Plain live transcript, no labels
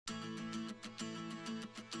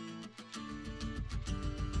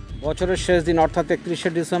বছরের শেষ দিন অর্থাৎ 31শে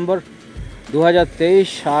ডিসেম্বর 2023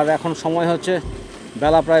 আর এখন সময় হচ্ছে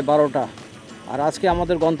বেলা প্রায় 12টা। আর আজকে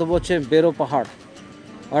আমাদের গন্তব্য হচ্ছে বেরো পাহাড়,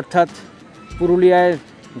 অর্থাৎ পুরুলিয়ায়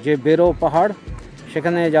যে বেরো পাহাড়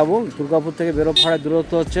সেখানে যাব। দুর্গাপুর থেকে বেরো পাহাড়ের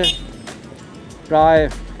দূরত্ব হচ্ছে প্রায়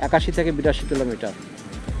 81 থেকে 82 কিলোমিটার।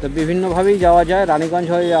 তো বিভিন্নভাবেই যাওয়া যায়, রানীগঞ্জ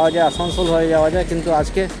হয়ে যাওয়া যায়, আসানসোল হয়ে যাওয়া যায়, কিন্তু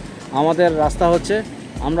আজকে আমাদের রাস্তা হচ্ছে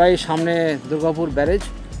আমরা এই সামনে দুর্গাপুর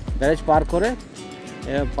ব্যারেজ পার করে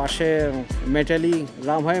পাশে মেটালি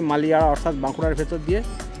গ্রাম হয়ে মালিয়াড়া অর্থাৎ বাঁকুড়ার ভেতর দিয়ে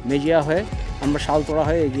মেজিয়া হয়ে আমরা শালতোড়া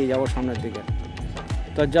হয়ে এগিয়ে যাব সামনের দিকে।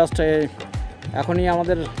 তো জাস্ট এখনই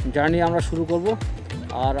আমাদের জার্নি আমরা শুরু করব।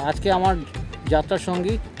 আর আজকে আমার যাত্রার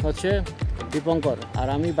সঙ্গী হচ্ছে দীপঙ্কর, আর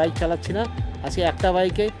আমি বাইক চালাচ্ছি না। আজকে একটা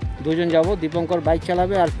বাইকে দুজন যাব, দীপঙ্কর বাইক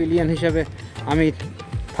চালাবে আর পিলিয়ন হিসেবে আমি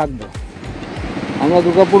থাকবো। আমরা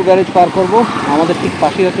দুর্গাপুর ব্যারেজ পার করব, আমাদের ঠিক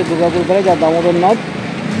পাশেই হচ্ছে দুর্গাপুর ব্যারেজ আর দামোদর নদ।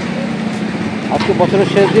 আজকে বছরের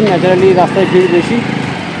শেষ দিন, ন্যাচারালি রাস্তায় ভিড় বেশি।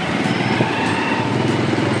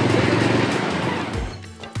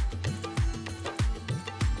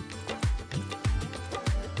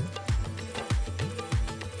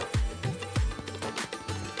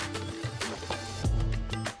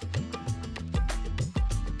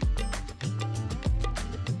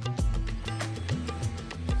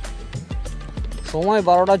 সময়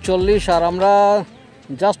 12টা 40 আর আমরা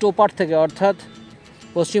জাস্ট ওপার থেকে অর্থাৎ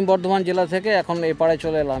পশ্চিম বর্ধমান জেলা থেকে এখন এপারে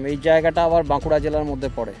চলে এলাম। এই জায়গাটা আবার বাঁকুড়া জেলার মধ্যে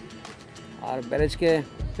পড়ে। আর ব্যারেজকে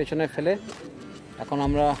পেছনে ফেলে এখন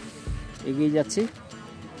আমরা এগিয়ে যাচ্ছি,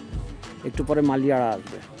 একটু পরে মালিয়াড়া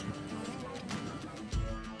আসবে।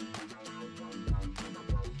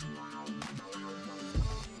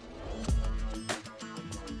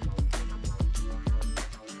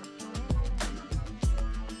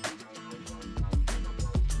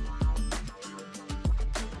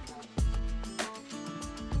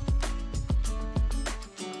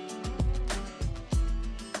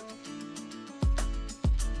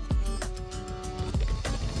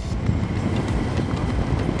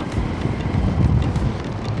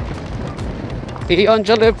 এই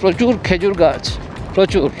অঞ্চলে প্রচুর খেজুর গাছ,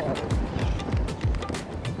 প্রচুর।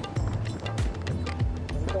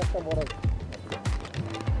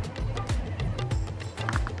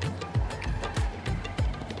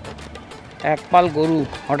 এক পাল গরু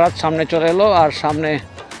হঠাৎ সামনে চলে এলো আর সামনে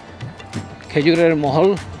খেজুরের মহল,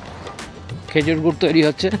 খেজুর গুড় তৈরি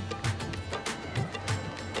হচ্ছে।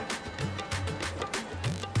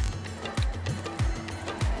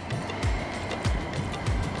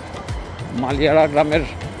 মালিয়াড়া গ্রামের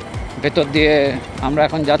ভেতর দিয়ে আমরা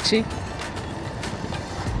এখন যাচ্ছি।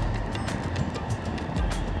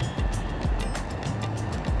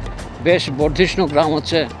 বেশ বর্ধিষ্ণু গ্রাম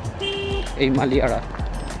হচ্ছে এই মালিয়াড়া।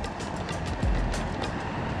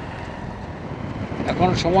 এখন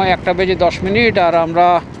সময় 1:10 আর আমরা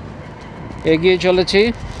এগিয়ে চলেছি।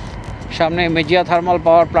 সামনে মেজিয়া থার্মাল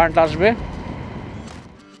পাওয়ার প্ল্যান্ট আসবে।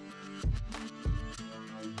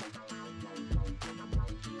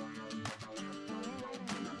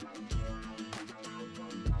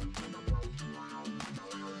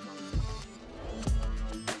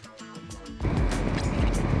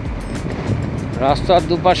 রাস্তার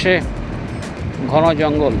দুপাশে ঘন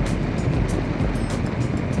জঙ্গল,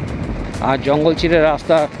 আর জঙ্গল চিরে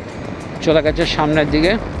রাস্তা চলে গেছে সামনের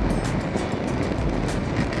দিকে।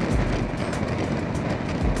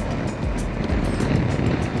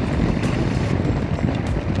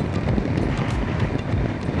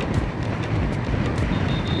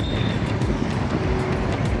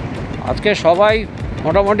 আজকে সবাই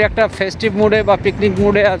মোটামুটি একটা ফেস্টিভ মুডে বা পিকনিক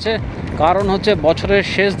মুডে আছে, কারণ হচ্ছে বছরের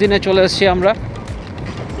শেষ দিনে চলে এসেছি আমরা।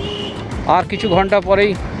 আর কিছু ঘন্টা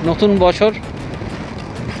পরেই নতুন বছর,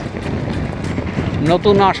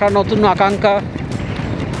 নতুন আশা, নতুন আকাঙ্ক্ষা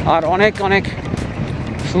আর অনেক অনেক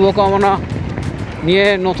শুভকামনা নিয়ে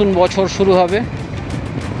নতুন বছর শুরু হবে।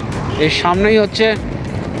 এর সামনেই হচ্ছে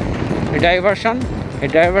ডাইভারশন, এই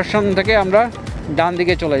ডাইভারশন থেকে আমরা ডান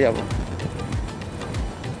দিকে চলে যাব।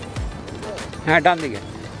 হ্যাঁ, ডান দিকে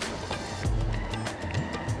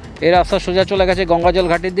এই রাস্তা সোজা চলে গেছে গঙ্গাজল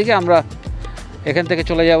ঘাটের দিকে। আমরা এখান থেকে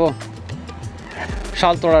চলে যাব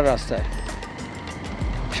শালতোড়ার রাস্তায়।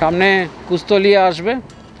 সামনে কুস্তলিয়া আসবে,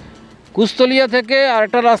 কুস্তলিয়া থেকে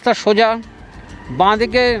আরেকটা রাস্তা সোজা বাঁ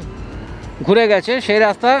দিকে ঘুরে গেছে, সেই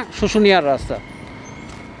রাস্তা শুশুনিয়ার রাস্তা।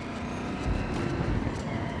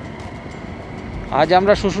 আজ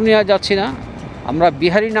আমরা শুশুনিয়া যাচ্ছি না, আমরা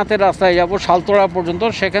বিহারীনাথের রাস্তায় যাব শালতোড়া পর্যন্ত,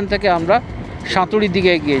 সেখান থেকে আমরা সাঁতুড়ির দিকে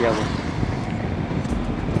এগিয়ে যাব।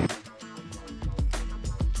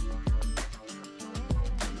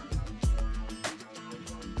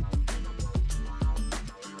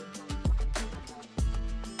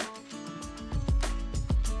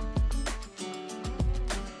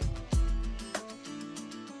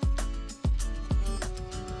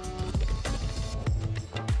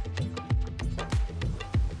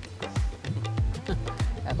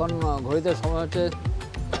 এখন ঘড়িতে সময় হচ্ছে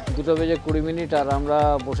 2:20 আর আমরা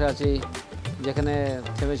বসে আছি যেখানে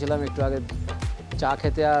থেমেছিলাম একটু আগে চা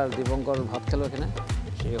খেতে, আর দীপঙ্কর ভাত খেলো এখানে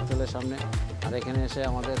সেই হোটেলের সামনে। আর এখানে এসে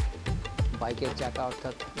আমাদের বাইকের চাকা,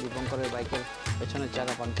 অর্থাৎ দীপঙ্করের বাইকের পেছনের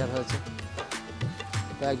চাকা পাংচার হয়েছে।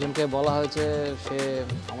 তো একজনকে বলা হয়েছে, সে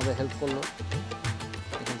আমাদের হেল্প করলো।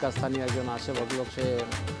 এখানকার স্থানীয় একজন আছে ভদ্রলোক, সে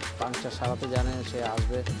পাংচার সারাতে জানে, সে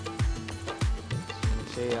আসবে,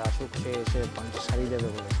 সে আসুক, সে এসে পাংচার সারিয়ে দেবে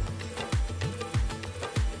বলেছে,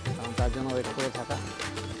 কারণ তার জন্য ওয়েট করে থাকা।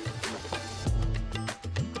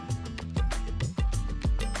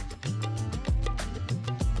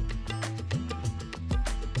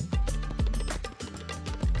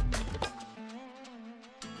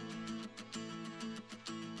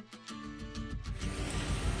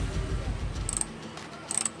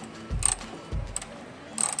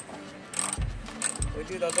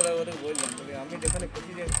 আমি যেখানে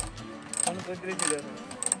খুশি যে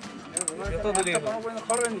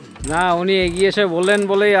না, উনি এগিয়ে এসে বললেন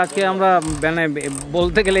বলেই আজকে আমরা মানে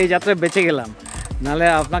বলতে গেলে এই যাত্রায় বেঁচে গেলাম। নাহলে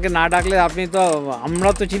আপনাকে না ডাকলে আপনি তো, আমরা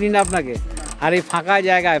তো চিনি না আপনাকে, আর এই ফাঁকা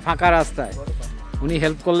জায়গায় ফাঁকা রাস্তায় উনি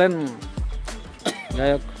হেল্প করলেন। যাই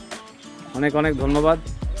হোক, অনেক অনেক ধন্যবাদ।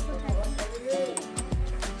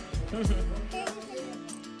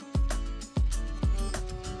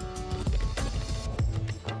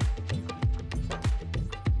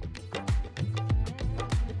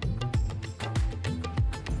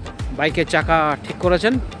 বাইকের চাকা ঠিক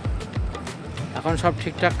করেছেন, এখন সব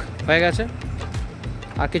ঠিকঠাক হয়ে গেছে।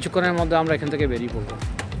 আর কিছুক্ষণের মধ্যে আমরা এখান থেকে বেরিয়ে পড়ব।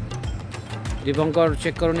 দীপঙ্কর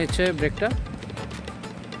চেক করে নিচ্ছে ব্রেকটা।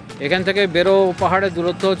 এখান থেকে বেরো পাহাড়ের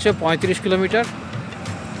দূরত্ব হচ্ছে 35 কিলোমিটার।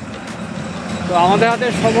 তো আমাদের হাতে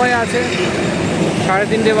সময় আছে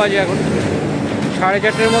 3:30 বাজে, এখন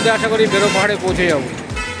 4:30-এর মধ্যে আশা করি বেরো পাহাড়ে পৌঁছে যাব।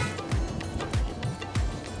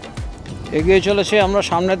 এগিয়ে চলেছে আমরা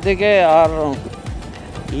সামনের দিকে, আর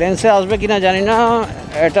লেন্সে আসবে কিনা জানি না,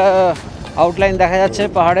 এটা আউটলাইন দেখা যাচ্ছে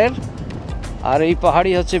পাহাড়ের। আর এই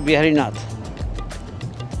পাহাড়ই হচ্ছে বিহারীনাথ।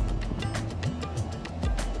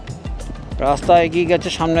 রাস্তা এগিয়ে গেছে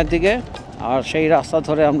সামনের দিকে, আর সেই রাস্তা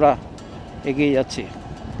ধরে আমরা এগিয়ে যাচ্ছি।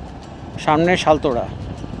 সামনে শালতোড়া।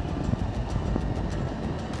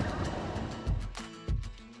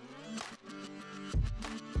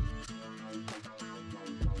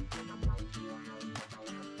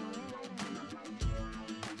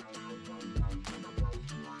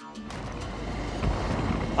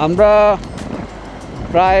 আমরা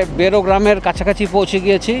প্রায় বেরো গ্রামের কাছাকাছি পৌঁছে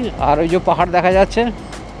গিয়েছি। আর ওই যে পাহাড় দেখা যাচ্ছে,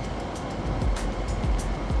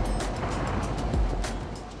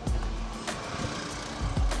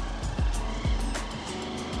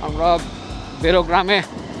 আমরা বেরো গ্রামে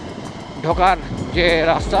ঢোকার যে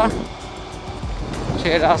রাস্তা,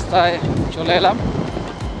 সে রাস্তায় চলে এলাম।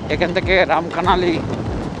 এখান থেকে রামকানালি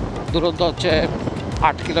দূরত্ব হচ্ছে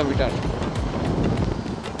 8 কিলোমিটার।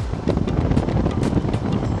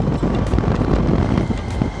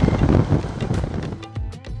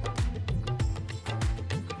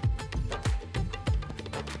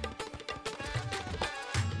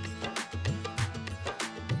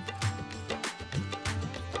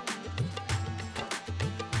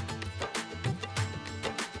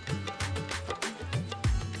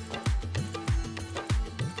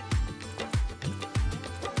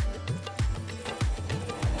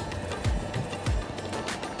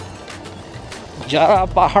 যারা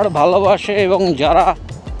পাহাড় ভালোবাসে এবং যারা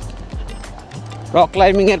রক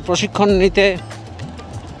ক্লাইম্বিংয়ের প্রশিক্ষণ নিতে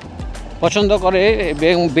পছন্দ করে,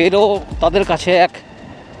 এবং বেরো তাদের কাছে এক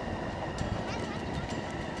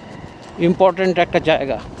ইম্পর্ট্যান্ট একটা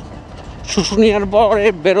জায়গা। শুশুনিয়ার পরে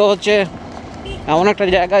বেরো হচ্ছে এমন একটা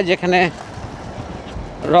জায়গা যেখানে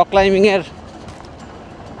রক ক্লাইম্বিংয়ের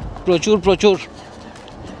প্রচুর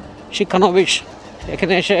শিক্ষানবিশ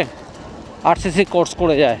এখানে এসে আরসিসি কোর্স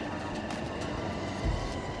করে যায়।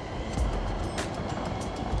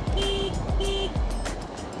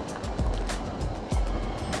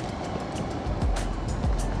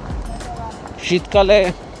 শীতকালে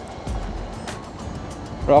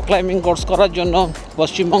রক ক্লাইম্বিং কোর্স করার জন্য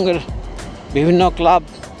পশ্চিমবঙ্গের বিভিন্ন ক্লাব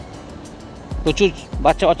প্রচুর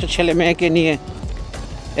বাচ্চা ছেলে মেয়েকে নিয়ে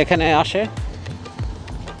এখানে আসে।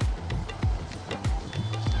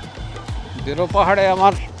 বেরো পাহাড়ে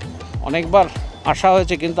আমার অনেকবার আসা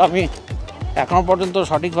হয়েছে, কিন্তু আমি এখনো পর্যন্ত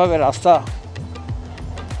সঠিকভাবে রাস্তা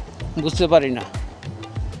বুঝতে পারি না।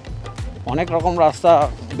 অনেক রকম রাস্তা,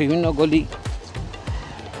 বিভিন্ন গলি।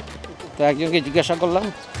 তো একজনকে জিজ্ঞাসা করলাম।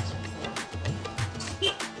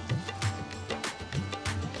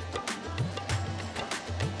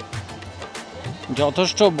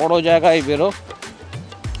 যথেষ্ট বড় জায়গায় বেরো,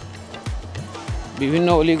 বিভিন্ন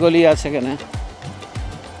অলিগলি আছে এখানে।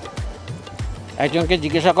 একজনকে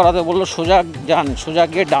জিজ্ঞাসা করাতে বললো সোজা যান, সোজা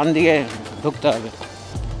গিয়ে ডান দিকে ঢুকতে হবে।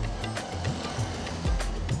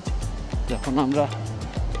 যখন আমরা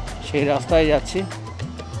সেই রাস্তায় যাচ্ছি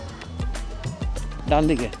ডান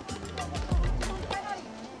দিকে,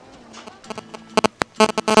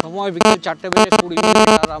 সময় বিকেল 4:20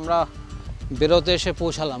 আর আমরা বেরোতে এসে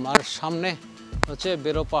পৌঁছালাম। আর সামনে হচ্ছে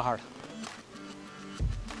বেরো পাহাড়।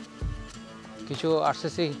 কিছু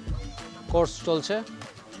আরসিসি কোর্স চলছে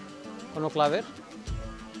কোনো ক্লাবের।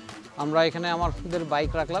 আমরা এখানে আমাদের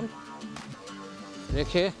বাইক রাখলাম,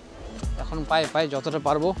 রেখে এখন পায়ে পায়ে যতটা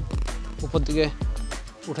পারবো উপর দিকে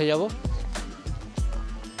উঠে যাব।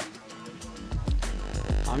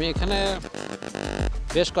 আমি এখানে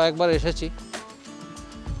বেশ কয়েকবার এসেছি,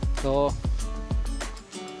 তো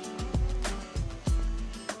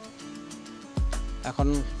এখন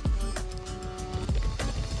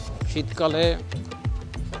শীতকালে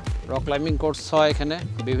রক ক্লাইম্বিং কোর্স হয় এখানে,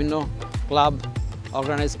 বিভিন্ন ক্লাব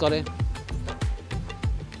অর্গানাইজ করে।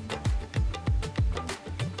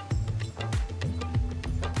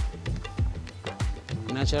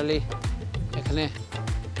 ন্যাচারালি এখানে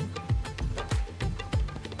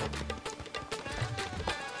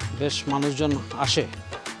বেশ মানুষজন আসে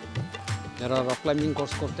যারা রক ক্লাইম্বিং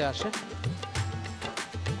কোর্স করতে আসে।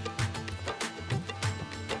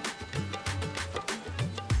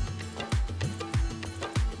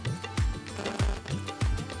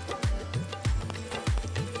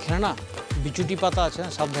 এখানে না বিচুটি পাতা আছে,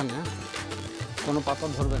 সাবধানে, কোনো পাতা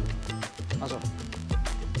ধরবেন। আসো,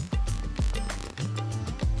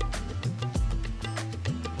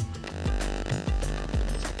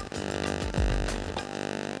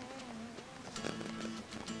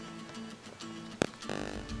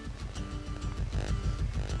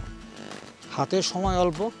 হাতে সময়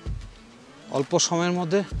অল্প, অল্প সময়ের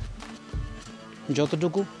মধ্যে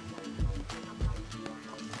যতটুকু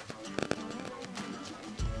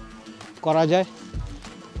করা যায়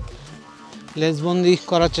লেজবন্দি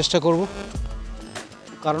করার চেষ্টা করব।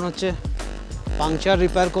 কারণ হচ্ছে পাংচার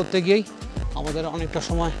রিপেয়ার করতে গিয়েই আমাদের অনেকটা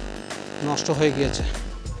সময় নষ্ট হয়ে গিয়েছে।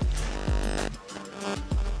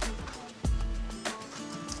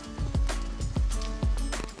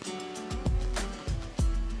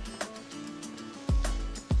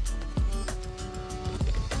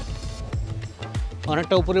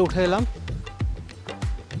 অনেকটা উপরে উঠে এলাম।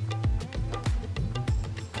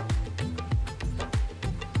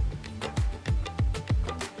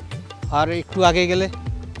 আর একটু আগে গেলে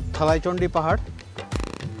থালাইচণ্ডী পাহাড়,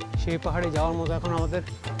 সেই পাহাড়ে যাওয়ার মতো এখন আমাদের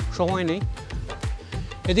সময় নেই।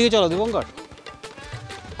 এদিকে চলো দীপঙ্কর,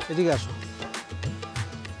 এদিকে আসো।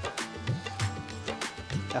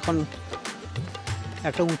 এখন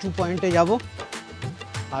একটা উঁচু পয়েন্টে যাব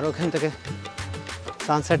আর ওখান থেকে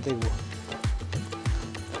সানসেট দেখব।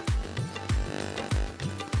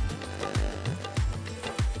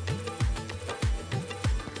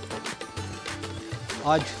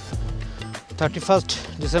 আজ 31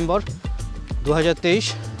 ডিসেম্বর 2023,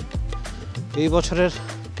 এই বছরের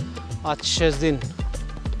আজ শেষ দিন।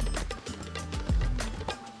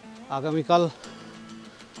 আগামীকাল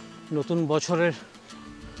নতুন বছরের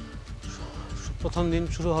প্রথম দিন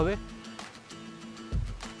শুরু হবে।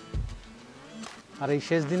 আর এই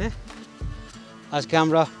শেষ দিনে আজকে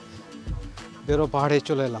আমরা বেরো পাহাড়ে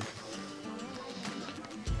চলে এলাম।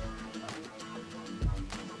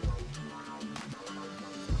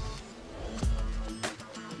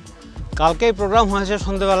 কালকেই প্রোগ্রাম হয়েছে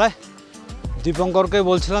সন্ধ্যেবেলায়। দীপঙ্করকে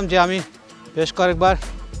বলছিলাম যে আমি বেশ কয়েকবার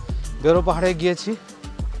বেরো পাহাড়ে গিয়েছি,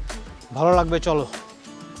 ভালো লাগবে চলো।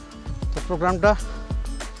 তো প্রোগ্রামটা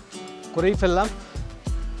করেই ফেললাম।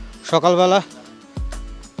 সকালবেলা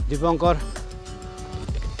দীপঙ্কর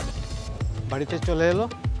বাড়িতে চলে এলো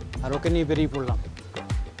আর ওকে নিয়ে বেরিয়ে পড়লাম।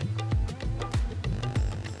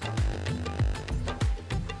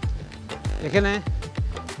 এখানে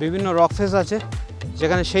বিভিন্ন রক ফেস আছে,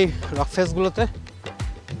 যেখানে সেই রক ফেসগুলোতে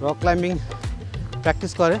রক ক্লাইম্বিং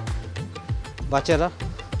প্র্যাকটিস করে বাচ্চারা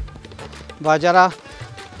বা যারা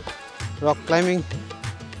রক ক্লাইম্বিং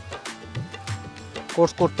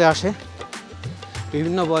কোর্স করতে আসে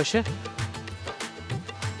বিভিন্ন বয়সে।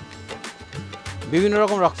 বিভিন্ন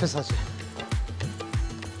রকম রক ফেস আছে।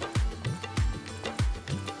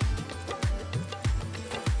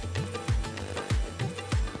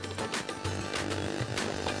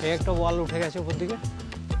 এই একটা ওয়াল উঠে গেছে উপর দিকে।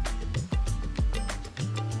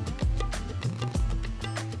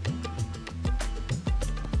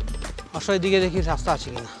 আসলে দিকে দেখি রাস্তা আছে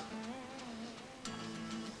কিনা।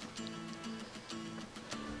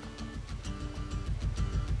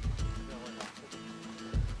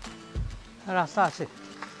 রাস্তা আছে।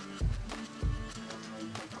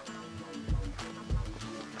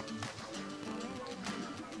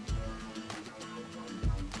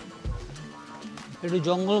 একটু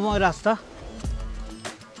জঙ্গলময় রাস্তা।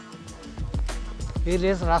 এই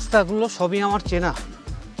রাস্তাগুলো সবই আমার চেনা,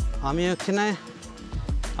 আমি এখানে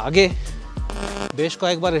আগে বেশ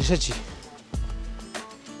কয়েকবার এসেছি।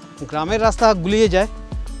 গ্রামের রাস্তা গুলিয়ে যায়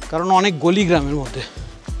কারণ অনেক গলি গ্রামের মধ্যে।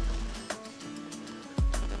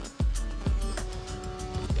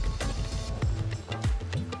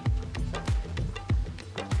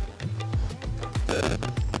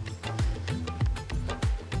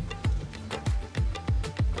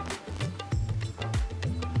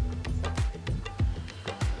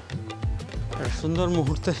 সুন্দর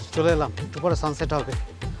মুহূর্তে চলে এলাম, একটু পরে সানসেট হবে।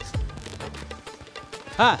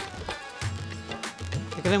 হ্যাঁ,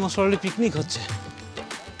 এখানে মোস্টলি পিকনিক হচ্ছে।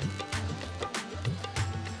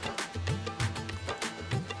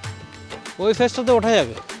 ওই ফেস্টটাতে ওঠা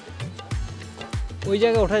যাবে, ওই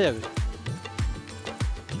জায়গায় ওঠা যাবে।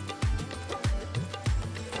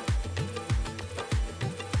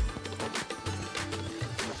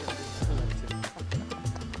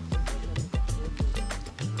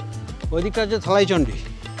 ওই দিকটা হচ্ছে থালাইচন্ডী,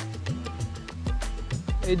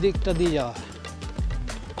 এই দিকটা দিয়ে যাওয়া হয়।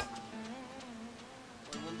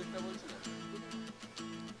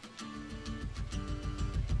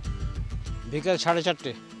 বিকেল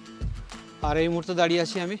 4:30, আর এই মুহূর্তে দাঁড়িয়ে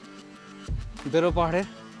আছি আমি বেরো পাহাড়ের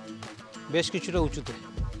বেশ কিছুটা উঁচুতে।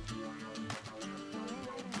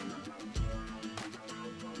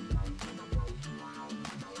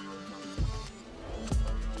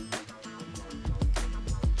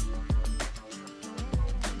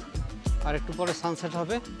 আর একটু পরে সানসেট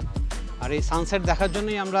হবে, আর এই সানসেট দেখার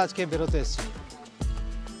জন্যই আমরা আজকে বেরোতে এসেছি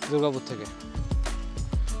দুর্গাপুর থেকে।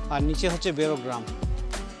 আর নিচে হচ্ছে বেরো গ্রাম।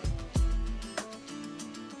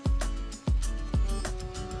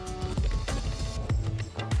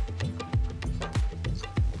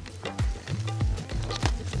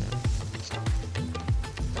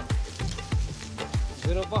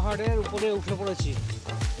 বেরো পাহাড়ের উপরে উঠে পড়েছি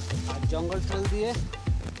আর জঙ্গল ট্রেল দিয়ে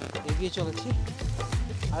এগিয়ে চলেছি।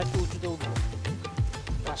 আর একটু উঁচুতে উঠবো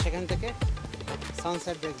আর সেখান থেকে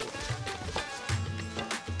সানসেট দেখবো।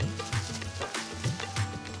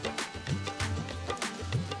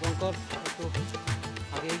 দীপঙ্কর একটু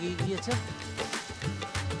আগে এগিয়ে গিয়েছে।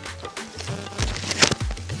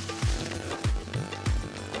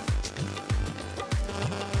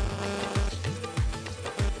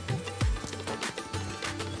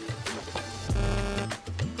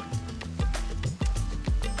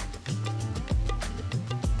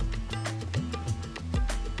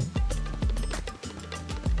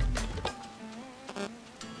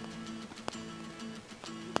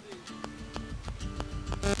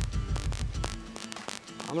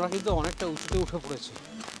 আমরা কিন্তু অনেকটা উঁচুতে উঠে পড়েছি।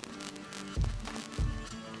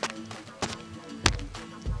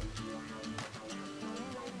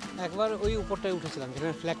 একবার ওই উপরটায় উঠেছিলাম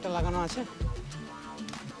যেখানে ফ্ল্যাগটা লাগানো আছে।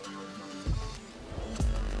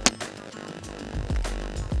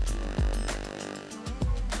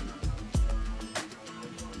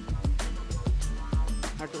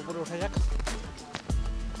 আর একটু উপরে উঠে যাক।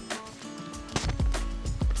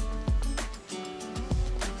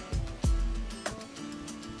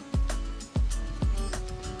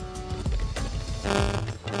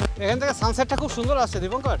 এখান থেকে সানসেটটা খুব সুন্দর আসছে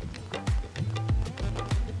দীপঙ্কর।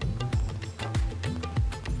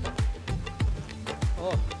 ও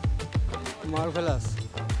মার্ভেলাস।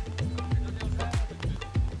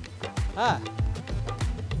 হ্যাঁ,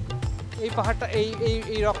 এই পাহাড়টা এই এই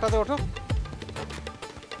এই রকটাতে ওঠো।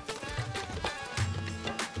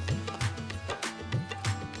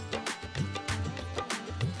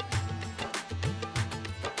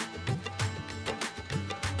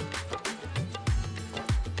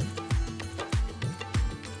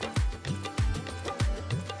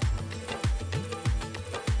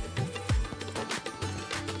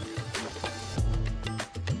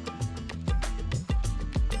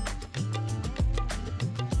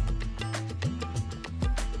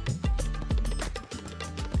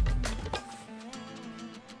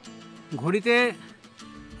 ঘড়িতে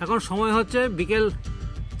এখন সময় হচ্ছে বিকেল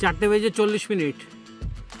 4:40।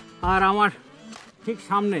 আর আমার ঠিক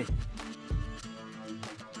সামনে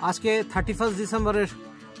আজকে 31 ডিসেম্বরের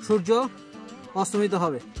সূর্য অস্তমিত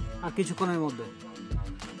হবে আর কিছুক্ষণের মধ্যে।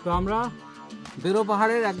 তো আমরা বেরো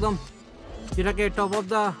পাহাড়ের একদম যেটাকে টপ অফ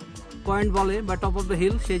দ্য পয়েন্ট বলে বা টপ অফ দ্য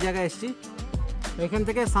হিল, সেই জায়গায় এসেছি। এখান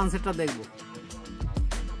থেকে সানসেটটা দেখব।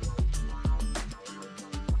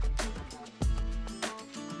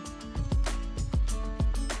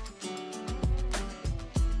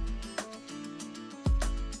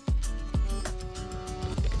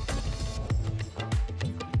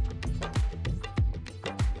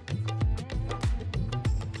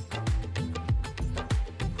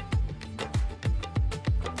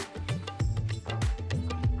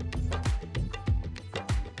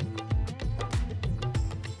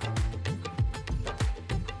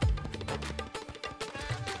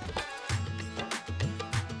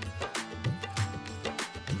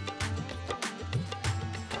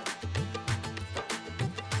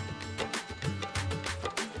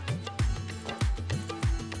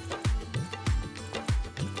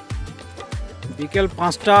 বিকেল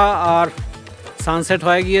 5টা আর সানসেট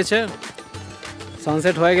হয়ে গিয়েছে।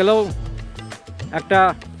 সানসেট হয়ে গেলেও একটা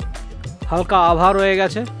হালকা আভা রয়ে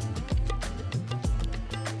গেছে।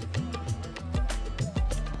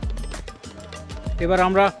 এবার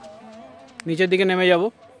আমরা নিচের দিকে নেমে যাব,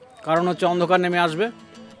 কারণ হচ্ছে অন্ধকার নেমে আসবে।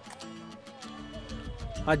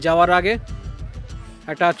 আর যাওয়ার আগে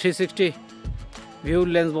একটা 360 ভিউ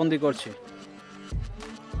লেন্স বন্দি করছি।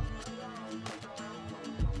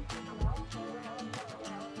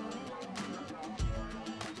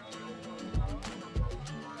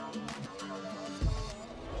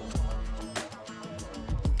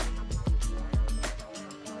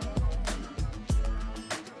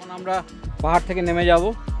 আমরা পাহাড় থেকে নেমে যাব,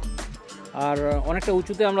 আর অনেকটা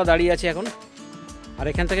উঁচুতে আমরা দাঁড়িয়ে আছি এখন। আর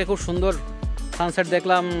এখান থেকে খুব সুন্দর সানসেট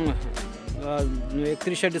দেখলাম।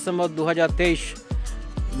 31শে ডিসেম্বর 2023,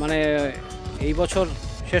 মানে এই বছর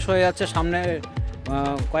শেষ হয়ে যাচ্ছে, সামনে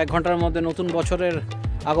কয়েক ঘন্টার মধ্যে নতুন বছরের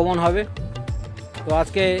আগমন হবে। তো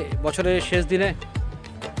আজকে বছরের শেষ দিনে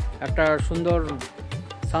একটা সুন্দর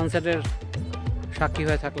সানসেটের সাক্ষী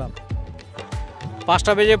হয়ে থাকলাম।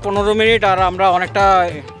 5:15 আর আমরা অনেকটা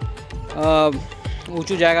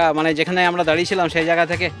উঁচু জায়গা, মানে যেখানে আমরা দাঁড়িয়েছিলাম সেই জায়গা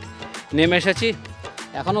থেকে নেমে এসেছি।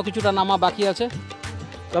 এখনও কিছুটা নামা বাকি আছে,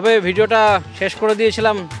 তবে ভিডিওটা শেষ করে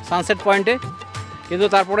দিয়েছিলাম সানসেট পয়েন্টে, কিন্তু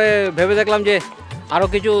তারপরে ভেবে দেখলাম যে আরও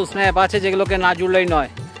কিছু স্ন্যাপ আছে যেগুলোকে না জুড়লেই নয়।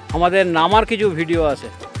 আমাদের নামার কিছু ভিডিও আছে,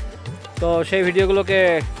 তো সেই ভিডিওগুলোকে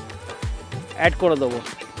অ্যাড করে দেবো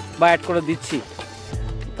বা অ্যাড করে দিচ্ছি।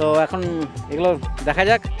 তো এখন এগুলো দেখা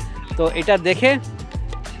যাক। তো এটা দেখে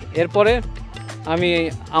এরপরে আমি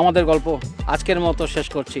আমাদের গল্প আজকের মতো শেষ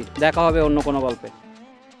করছি। দেখা হবে অন্য কোনো গল্পে।